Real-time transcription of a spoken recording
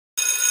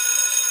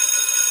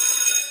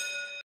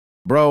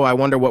Bro, I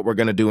wonder what we're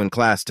gonna do in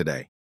class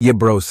today. Yeah,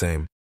 bro,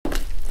 same.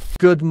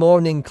 Good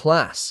morning,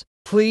 class.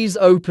 Please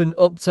open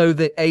up to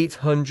the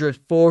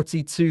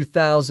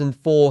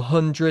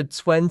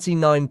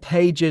 842,429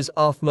 pages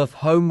of math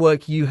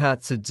homework you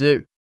had to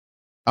do.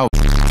 Oh,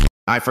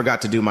 I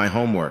forgot to do my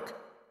homework.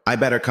 I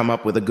better come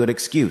up with a good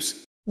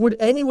excuse. Would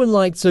anyone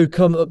like to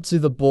come up to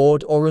the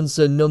board or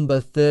answer number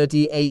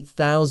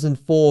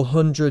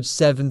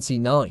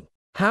 38,479?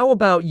 How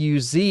about you,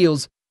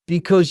 Zeals,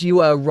 because you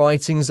are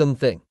writing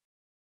something?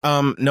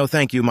 No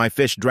thank you, my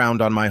fish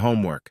drowned on my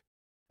homework.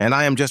 And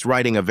I am just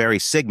writing a very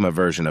Sigma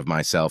version of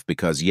myself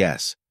because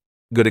yes.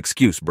 Good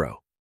excuse, bro.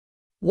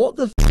 What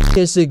the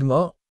is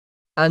Sigma?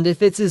 And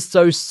if it is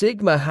so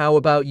Sigma, how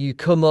about you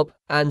come up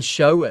and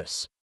show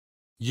us?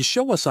 You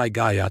show us I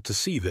got to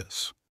see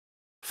this.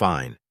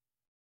 Fine.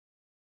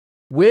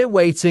 We're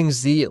waiting,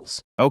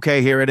 Zeals.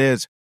 Okay, here it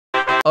is.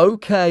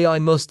 Okay, I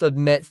must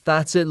admit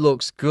that it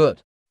looks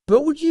good.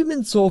 But would you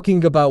mean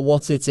talking about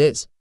what it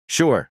is?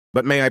 Sure,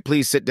 but may I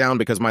please sit down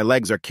because my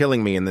legs are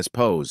killing me in this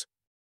pose.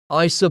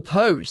 I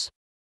suppose.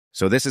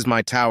 So this is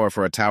my tower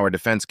for a tower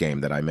defense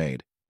game that I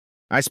made.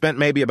 I spent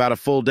maybe about a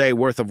full day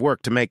worth of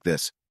work to make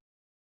this.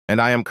 And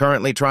I am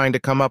currently trying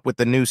to come up with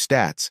the new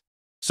stats.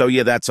 So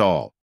yeah, that's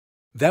all.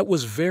 That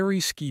was very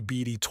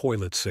skibidi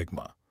toilet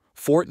Sigma.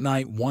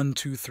 Fortnite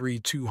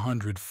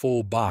 123-200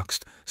 full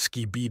boxed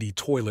skibidi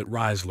toilet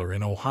Reisler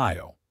in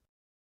Ohio.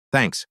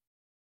 Thanks.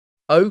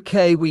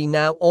 Okay, we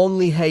now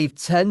only have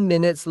 10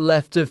 minutes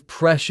left of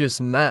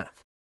precious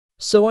math.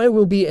 So I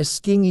will be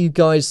asking you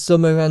guys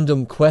some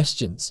random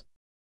questions.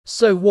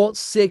 So what's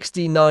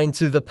 69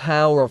 to the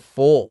power of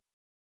 4?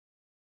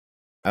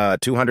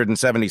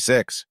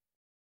 276.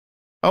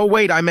 Oh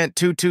wait, I meant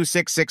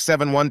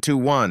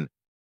 226672121.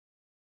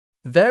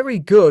 Very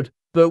good,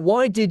 but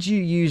why did you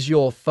use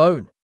your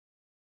phone?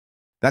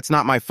 That's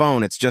not my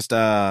phone, it's just,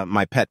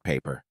 my pet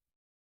paper.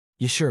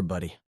 You sure,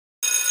 buddy?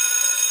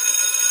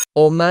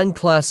 Or man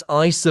class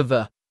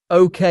Isova.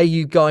 Okay,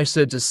 you guys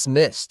are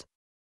dismissed.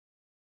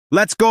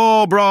 Let's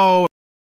go, bro!